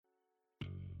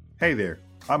Hey there,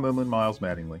 I'm Emlyn Miles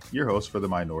Mattingly, your host for the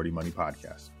Minority Money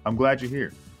Podcast. I'm glad you're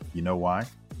here. You know why?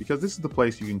 Because this is the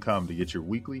place you can come to get your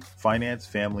weekly finance,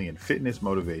 family, and fitness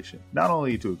motivation, not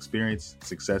only to experience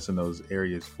success in those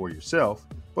areas for yourself,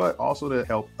 but also to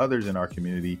help others in our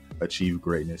community achieve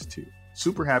greatness too.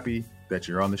 Super happy that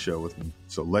you're on the show with me,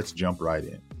 so let's jump right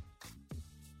in.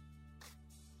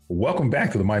 Welcome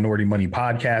back to the Minority Money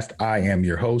Podcast. I am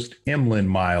your host, Emlyn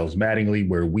Miles Mattingly,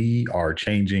 where we are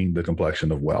changing the complexion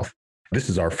of wealth. This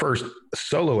is our first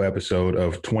solo episode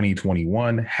of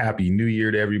 2021. Happy New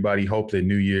Year to everybody. Hope the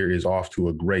new year is off to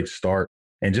a great start.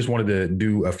 And just wanted to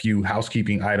do a few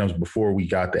housekeeping items before we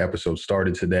got the episode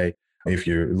started today. If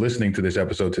you're listening to this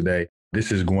episode today,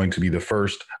 this is going to be the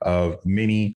first of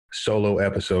many solo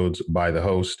episodes by the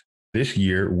host. This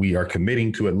year, we are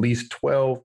committing to at least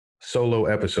 12 solo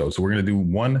episodes. So we're going to do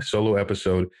one solo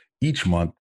episode each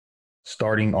month.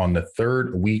 Starting on the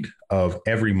third week of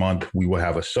every month, we will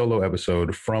have a solo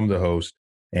episode from the host,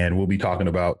 and we'll be talking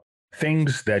about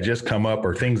things that just come up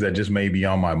or things that just may be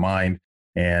on my mind.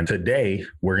 And today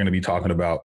we're going to be talking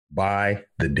about buy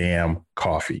the damn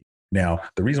coffee. Now,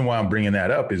 the reason why I'm bringing that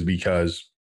up is because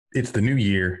it's the new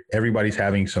year. Everybody's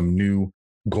having some new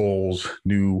goals,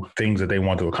 new things that they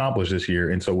want to accomplish this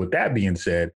year. And so with that being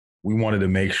said, we wanted to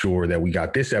make sure that we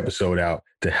got this episode out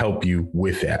to help you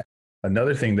with that.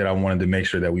 Another thing that I wanted to make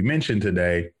sure that we mentioned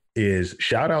today is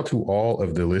shout out to all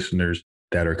of the listeners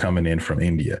that are coming in from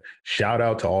India. Shout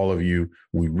out to all of you.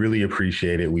 We really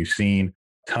appreciate it. We've seen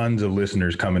tons of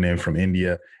listeners coming in from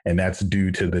India, and that's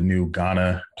due to the new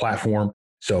Ghana platform.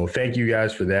 So thank you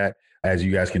guys for that. As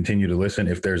you guys continue to listen,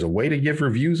 if there's a way to give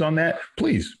reviews on that,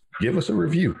 please give us a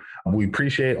review. We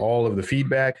appreciate all of the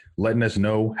feedback, letting us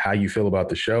know how you feel about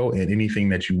the show and anything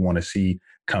that you want to see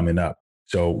coming up.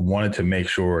 So wanted to make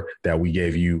sure that we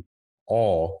gave you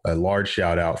all a large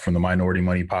shout out from the Minority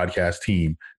Money Podcast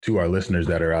team to our listeners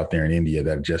that are out there in India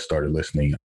that just started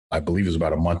listening. I believe it was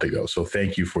about a month ago. So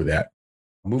thank you for that.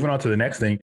 Moving on to the next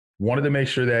thing, wanted to make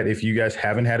sure that if you guys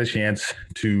haven't had a chance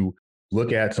to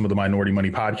look at some of the Minority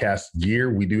Money Podcast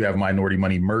gear, we do have Minority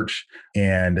Money merch.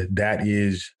 And that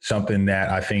is something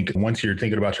that I think once you're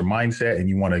thinking about your mindset and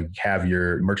you want to have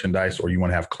your merchandise or you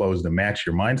want to have clothes to match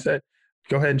your mindset,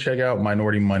 go ahead and check out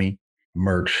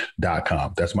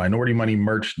minoritymoneymerch.com. That's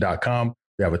minoritymoneymerch.com.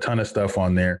 We have a ton of stuff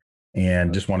on there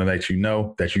and just want to let you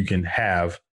know that you can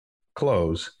have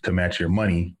clothes to match your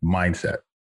money mindset.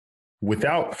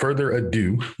 Without further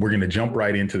ado, we're going to jump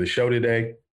right into the show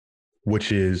today,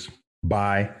 which is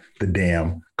buy the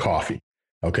damn coffee.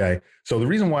 Okay. So the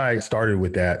reason why I started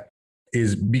with that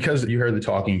is because you heard the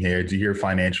talking heads, you hear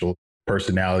financial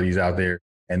personalities out there,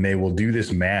 and they will do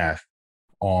this math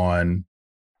on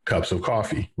cups of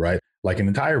coffee, right? Like an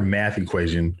entire math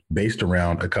equation based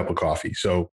around a cup of coffee.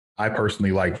 So I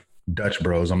personally like Dutch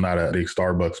Bros. I'm not a big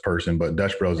Starbucks person, but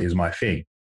Dutch Bros is my thing.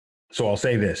 So I'll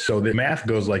say this. So the math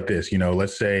goes like this,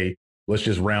 let's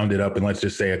just round it up and let's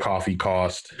just say a coffee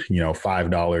costs,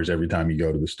 $5 every time you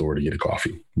go to the store to get a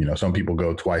coffee. Some people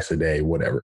go twice a day,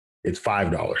 whatever. It's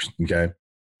 $5. Okay.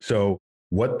 So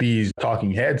what these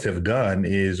talking heads have done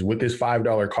is with this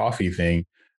 $5 coffee thing,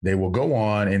 they will go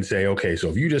on and say, okay, so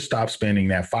if you just stop spending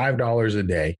that $5 a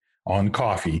day on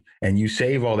coffee and you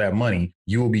save all that money,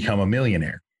 you will become a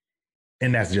millionaire.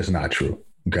 And that's just not true.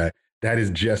 Okay. That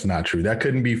is just not true. That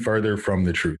couldn't be further from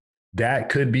the truth. That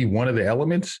could be one of the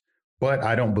elements, but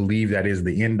I don't believe that is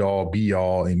the end all be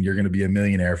all. And you're going to be a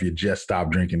millionaire if you just stop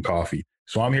drinking coffee.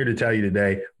 So I'm here to tell you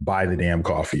today, buy the damn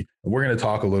coffee. And we're going to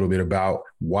talk a little bit about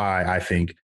why I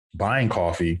think buying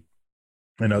coffee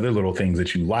and other little things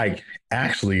that you like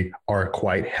actually are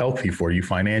quite healthy for you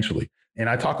financially. And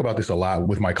I talk about this a lot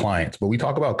with my clients, but we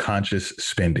talk about conscious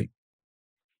spending.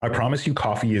 I promise you,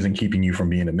 coffee isn't keeping you from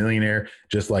being a millionaire,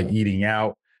 just like eating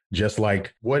out, just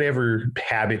like whatever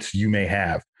habits you may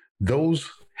have. Those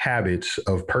habits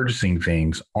of purchasing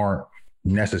things aren't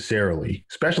necessarily,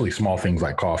 especially small things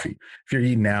like coffee. If you're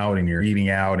eating out and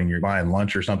you're buying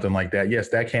lunch or something like that, yes,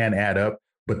 that can add up,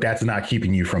 but that's not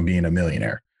keeping you from being a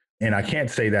millionaire. And I can't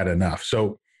say that enough.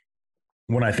 So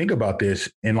when I think about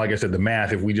this, and like I said, the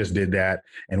math, if we just did that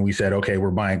and we said, okay, we're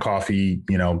buying coffee,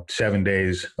 7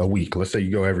 days a week. Let's say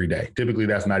you go every day. Typically,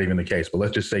 that's not even the case, but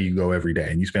let's just say you go every day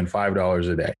and you spend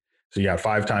 $5 a day. So you got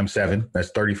 5 times 7,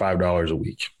 that's $35 a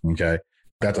week. Okay.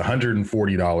 That's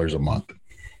 $140 a month.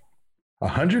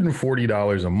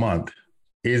 $140 a month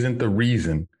isn't the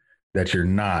reason that you're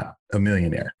not a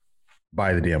millionaire.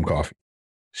 Buy the damn coffee.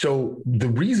 So the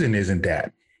reason isn't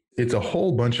that. It's a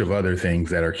whole bunch of other things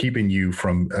that are keeping you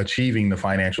from achieving the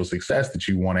financial success that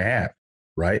you want to have,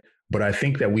 right? But I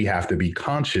think that we have to be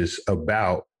conscious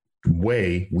about the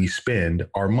way we spend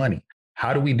our money.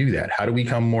 How do we do that? How do we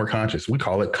become more conscious? We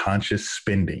call it conscious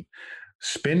spending.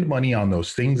 Spend money on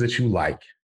those things that you like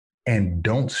and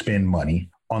don't spend money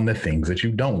on the things that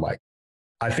you don't like.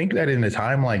 I think that in a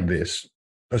time like this,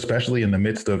 especially in the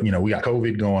midst of, we got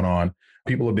COVID going on,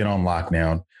 people have been on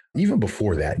lockdown. Even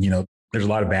before that, there's a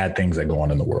lot of bad things that go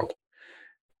on in the world.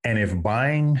 And if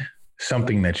buying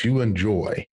something that you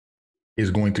enjoy is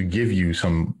going to give you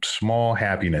some small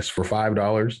happiness for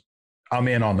 $5, I'm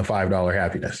in on the $5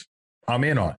 happiness. I'm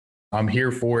in on it. I'm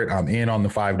here for it. I'm in on the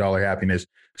 $5 happiness.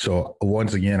 So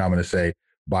once again, I'm going to say,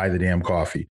 buy the damn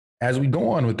coffee. As we go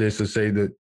on with this, to say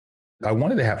that I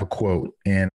wanted to have a quote,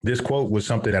 and this quote was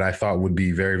something that I thought would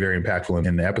be very, very impactful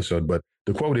in the episode. But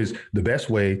the quote is, the best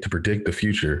way to predict the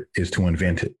future is to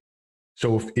invent it.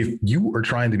 So if you are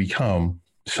trying to become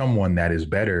someone that is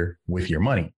better with your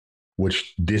money,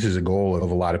 which this is a goal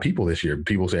of a lot of people this year.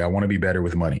 People say, I want to be better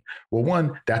with money. Well,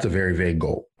 one, that's a very vague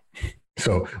goal.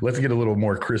 So let's get a little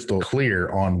more crystal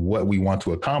clear on what we want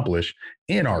to accomplish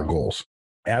in our goals.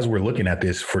 As we're looking at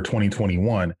this for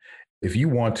 2021, if you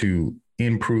want to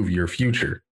improve your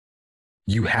future,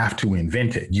 you have to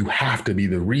invent it. You have to be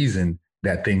the reason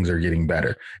that things are getting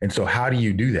better. And so how do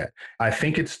you do that? I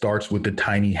think it starts with the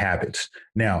tiny habits.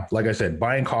 Now, like I said,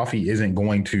 buying coffee isn't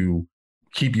going to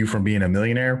keep you from being a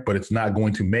millionaire, but it's not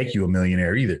going to make you a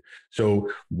millionaire either.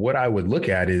 So what I would look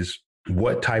at is,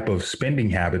 what type of spending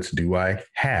habits do I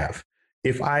have?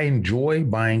 If I enjoy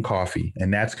buying coffee,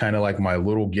 and that's kind of like my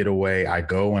little getaway, I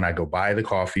go buy the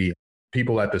coffee,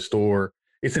 people at the store,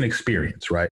 it's an experience,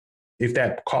 right? If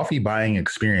that coffee buying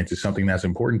experience is something that's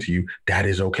important to you, that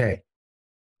is okay.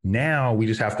 Now we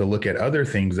just have to look at other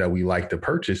things that we like to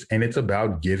purchase, and it's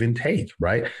about give and take,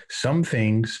 right? Some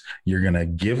things you're going to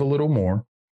give a little more,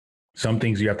 some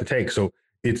things you have to take. So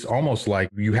it's almost like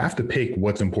you have to pick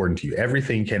what's important to you.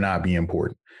 Everything cannot be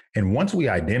important. And once we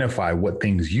identify what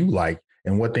things you like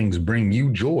and what things bring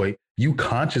you joy, you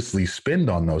consciously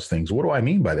spend on those things. What do I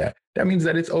mean by that? That means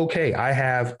that it's okay. I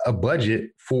have a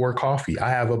budget for coffee. I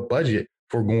have a budget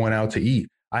for going out to eat.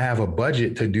 I have a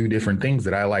budget to do different things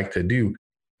that I like to do.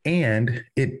 And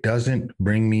it doesn't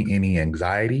bring me any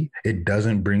anxiety. It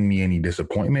doesn't bring me any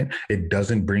disappointment. It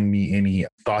doesn't bring me any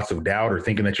thoughts of doubt or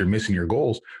thinking that you're missing your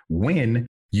goals when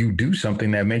you do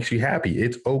something that makes you happy.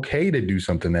 It's okay to do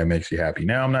something that makes you happy.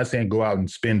 Now, I'm not saying go out and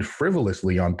spend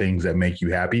frivolously on things that make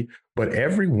you happy, but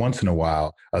every once in a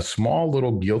while, a small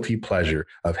little guilty pleasure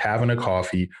of having a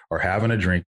coffee or having a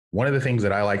drink. One of the things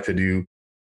that I like to do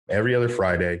every other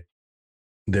Friday,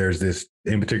 there's this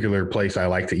in particular place I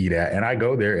like to eat at, and I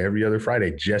go there every other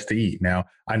Friday just to eat. Now,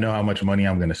 I know how much money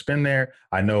I'm going to spend there.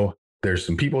 I know there's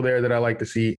some people there that I like to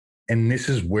see, and this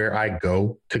is where I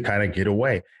go to kind of get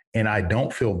away. And I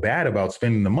don't feel bad about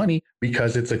spending the money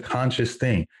because it's a conscious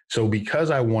thing. So because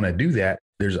I want to do that,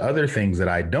 there's other things that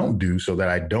I don't do so that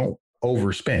I don't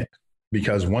overspend,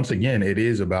 because once again, it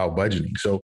is about budgeting.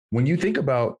 So when you think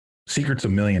about secrets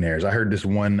of millionaires, I heard this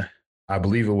one, I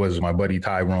believe it was my buddy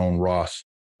Tyrone Ross.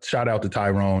 Shout out to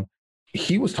Tyrone.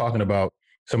 He was talking about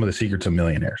some of the secrets of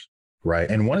millionaires, right?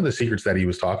 And one of the secrets that he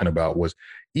was talking about was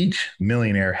each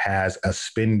millionaire has a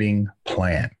spending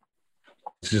plan.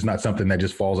 It's just not something that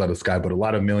just falls out of the sky, but a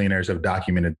lot of millionaires have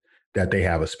documented that they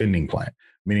have a spending plan,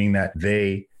 meaning that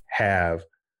they have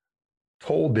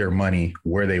told their money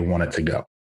where they want it to go.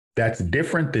 That's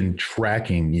different than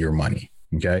tracking your money,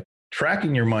 okay?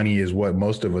 Tracking your money is what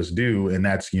most of us do. And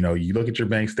that's, you look at your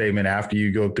bank statement after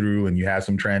you go through and you have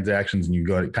some transactions and you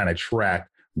go to kind of track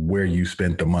where you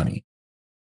spent the money.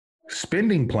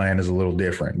 Spending plan is a little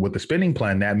different. With the spending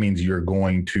plan, that means you're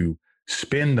going to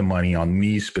spend the money on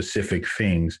these specific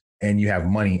things and you have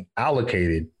money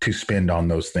allocated to spend on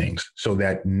those things, so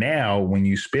that now when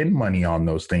you spend money on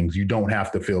those things, you don't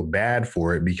have to feel bad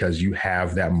for it because you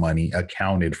have that money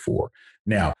accounted for.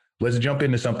 Now, let's jump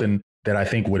into something that I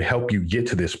think would help you get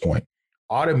to this point.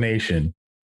 Automation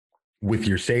with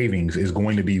your savings is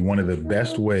going to be one of the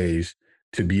best ways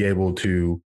to be able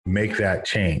to make that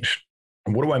change.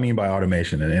 And what do I mean by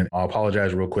automation? And I'll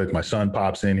apologize real quick. My son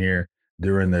pops in here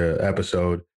during the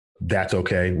episode. That's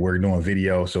okay. We're doing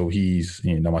video. So he's,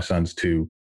 my son's 2,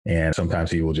 and sometimes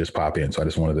he will just pop in. So I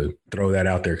just wanted to throw that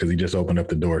out there because he just opened up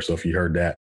the door. So if you heard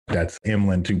that, that's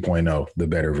Emlyn 2.0, the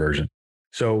better version.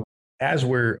 So as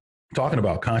we're talking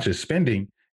about conscious spending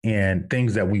and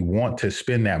things that we want to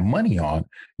spend that money on,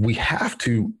 we have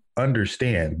to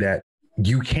understand that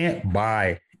you can't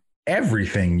buy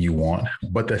everything you want,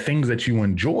 but the things that you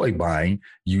enjoy buying,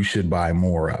 you should buy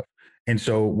more of. And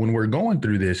so when we're going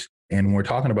through this and we're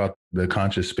talking about the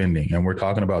conscious spending and we're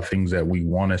talking about things that we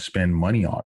want to spend money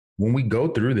on, when we go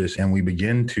through this and we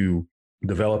begin to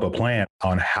develop a plan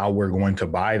on how we're going to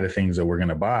buy the things that we're going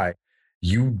to buy,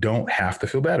 you don't have to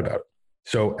feel bad about it.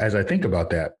 So as I think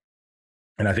about that,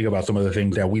 and I think about some of the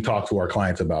things that we talk to our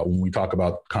clients about when we talk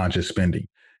about conscious spending,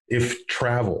 if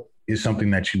travel is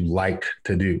something that you like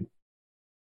to do,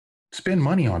 spend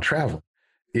money on travel.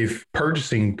 If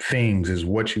purchasing things is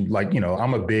what you like,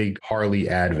 I'm a big Harley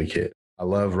advocate. I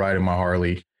love riding my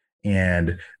Harley.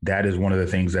 And that is one of the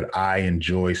things that I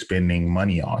enjoy spending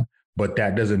money on. But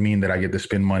that doesn't mean that I get to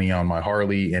spend money on my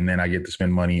Harley and then I get to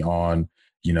spend money on,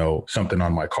 something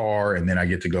on my car. And then I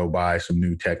get to go buy some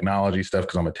new technology stuff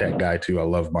because I'm a tech guy too. I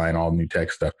love buying all new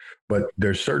tech stuff. But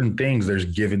there's certain things, there's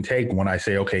give and take when I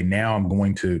say, okay, now I'm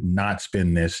going to not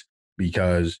spend this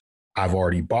because I've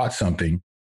already bought something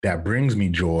that brings me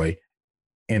joy.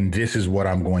 And this is what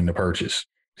I'm going to purchase.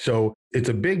 So it's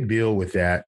a big deal with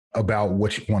that about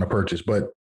what you want to purchase. But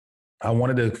I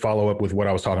wanted to follow up with what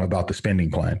I was talking about, the spending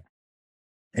plan.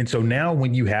 And so now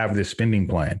when you have this spending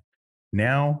plan,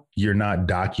 now you're not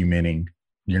documenting,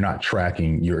 you're not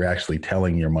tracking, you're actually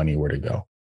telling your money where to go.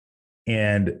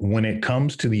 And when it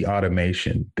comes to the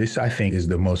automation, this I think is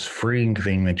the most freeing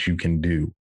thing that you can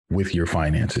do with your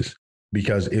finances.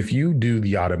 Because if you do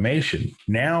the automation,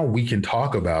 now we can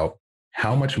talk about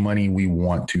how much money we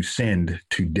want to send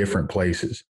to different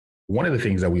places. One of the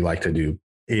things that we like to do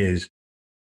is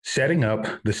setting up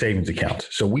the savings accounts.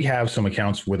 So we have some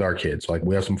accounts with our kids, like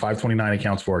we have some 529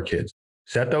 accounts for our kids.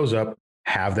 Set those up,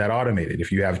 have that automated.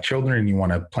 If you have children and you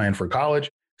want to plan for college,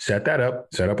 set that up,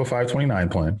 set up a 529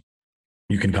 plan.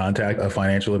 You can contact a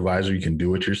financial advisor. You can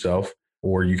do it yourself,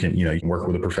 or you can work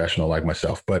with a professional like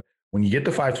myself. But when you get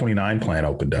the 529 plan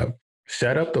opened up,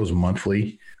 set up those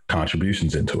monthly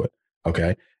contributions into it.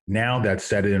 Okay. Now that's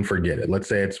set it and forget it. Let's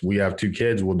say we have 2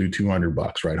 kids, we'll do $200,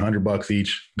 right? $100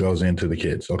 each goes into the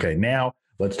kids. Okay. Now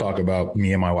let's talk about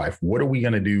me and my wife. What are we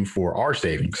going to do for our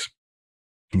savings?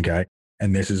 Okay.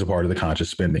 And this is a part of the conscious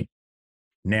spending.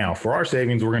 Now for our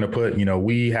savings, we're going to put,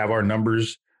 we have our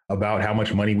numbers about how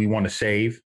much money we want to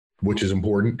save, which is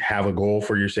important. Have a goal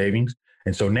for your savings.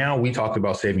 And so now we talked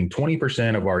about saving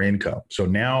 20% of our income. So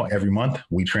now every month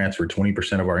we transfer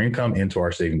 20% of our income into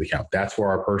our savings account. That's for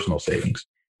our personal savings.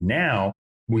 Now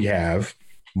we have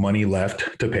money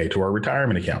left to pay to our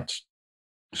retirement accounts.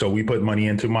 So we put money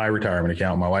into my retirement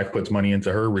account. My wife puts money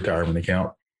into her retirement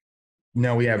account.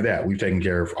 Now we have that. We've taken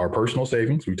care of our personal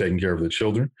savings. We've taken care of the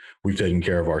children. We've taken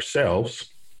care of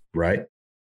ourselves, right?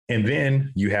 And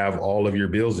then you have all of your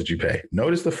bills that you pay.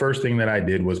 Notice the first thing that I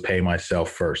did was pay myself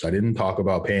first. I didn't talk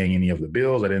about paying any of the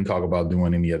bills. I didn't talk about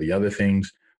doing any of the other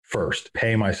things first.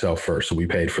 Pay myself first. So we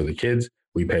paid for the kids.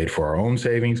 We paid for our own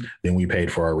savings. Then we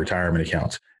paid for our retirement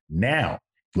accounts. Now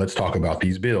let's talk about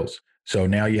these bills. So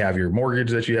now you have your mortgage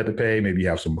that you have to pay. Maybe you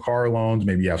have some car loans.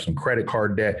 Maybe you have some credit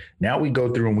card debt. Now we go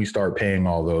through and we start paying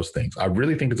all those things. I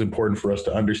really think it's important for us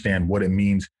to understand what it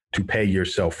means to pay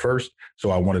yourself first. So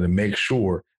I wanted to make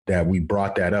sure that we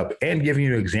brought that up and giving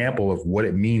you an example of what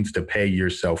it means to pay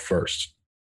yourself first.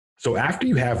 So after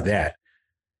you have that,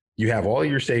 you have all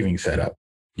your savings set up,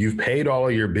 you've paid all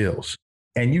of your bills,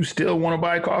 and you still want to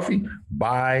buy coffee,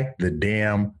 buy the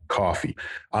damn coffee.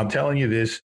 I'm telling you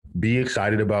this, be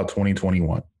excited about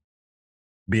 2021.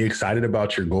 Be excited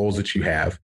about your goals that you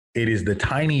have. It is the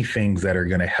tiny things that are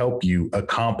going to help you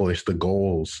accomplish the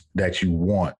goals that you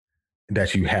want,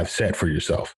 that you have set for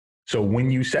yourself. So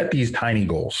when you set these tiny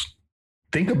goals,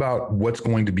 think about what's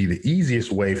going to be the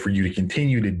easiest way for you to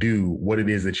continue to do what it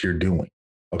is that you're doing.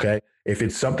 Okay. If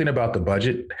it's something about the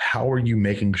budget, how are you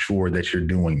making sure that you're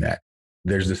doing that?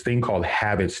 There's this thing called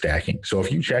habit stacking. So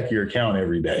if you check your account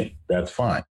every day, that's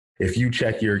fine. If you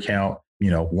check your account,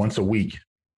 once a week,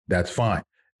 that's fine.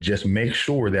 Just make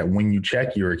sure that when you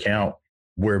check your account,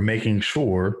 we're making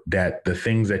sure that the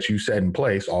things that you set in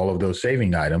place, all of those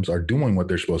saving items, are doing what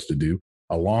they're supposed to do,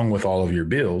 along with all of your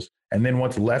bills. And then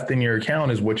what's left in your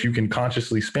account is what you can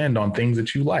consciously spend on things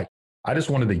that you like. I just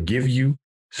wanted to give you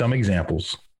some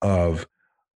examples of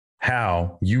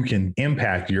how you can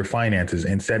impact your finances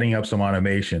and setting up some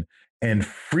automation and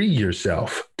free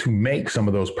yourself to make some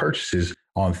of those purchases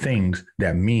on things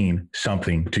that mean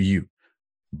something to you.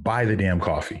 Buy the damn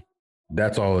coffee.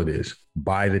 That's all it is.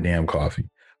 Buy the damn coffee.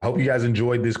 I hope you guys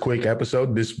enjoyed this quick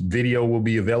episode. This video will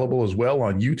be available as well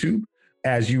on YouTube.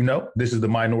 As you know, this is the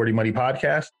Minority Money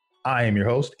Podcast. I am your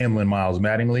host, Emlyn Miles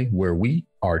Mattingly, where we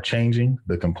are changing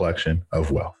the complexion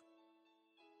of wealth.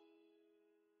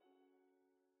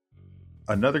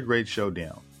 Another great show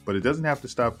down, but it doesn't have to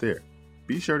stop there.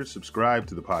 Be sure to subscribe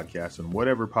to the podcast on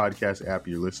whatever podcast app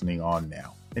you're listening on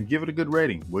now, and give it a good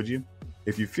rating, would you?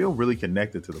 If you feel really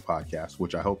connected to the podcast,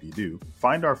 which I hope you do,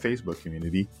 find our Facebook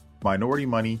community, Minority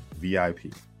Money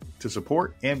VIP, to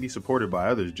support and be supported by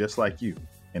others just like you.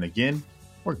 And again,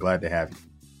 we're glad to have you.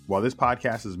 While this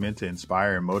podcast is meant to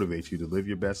inspire and motivate you to live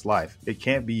your best life, it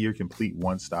can't be your complete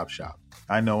one-stop shop.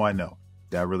 I know.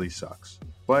 That really sucks.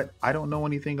 But I don't know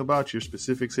anything about your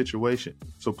specific situation.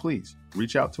 So please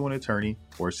reach out to an attorney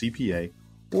or a CPA,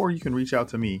 or you can reach out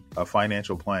to me, a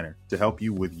financial planner, to help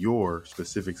you with your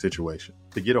specific situation.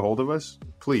 To get a hold of us,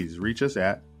 please reach us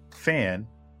at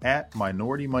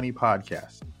fan@Minority Money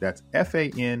Podcast. That's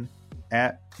FAN@Minority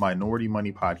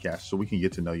Money Podcast, so we can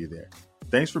get to know you there.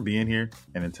 Thanks for being here,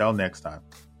 and until next time.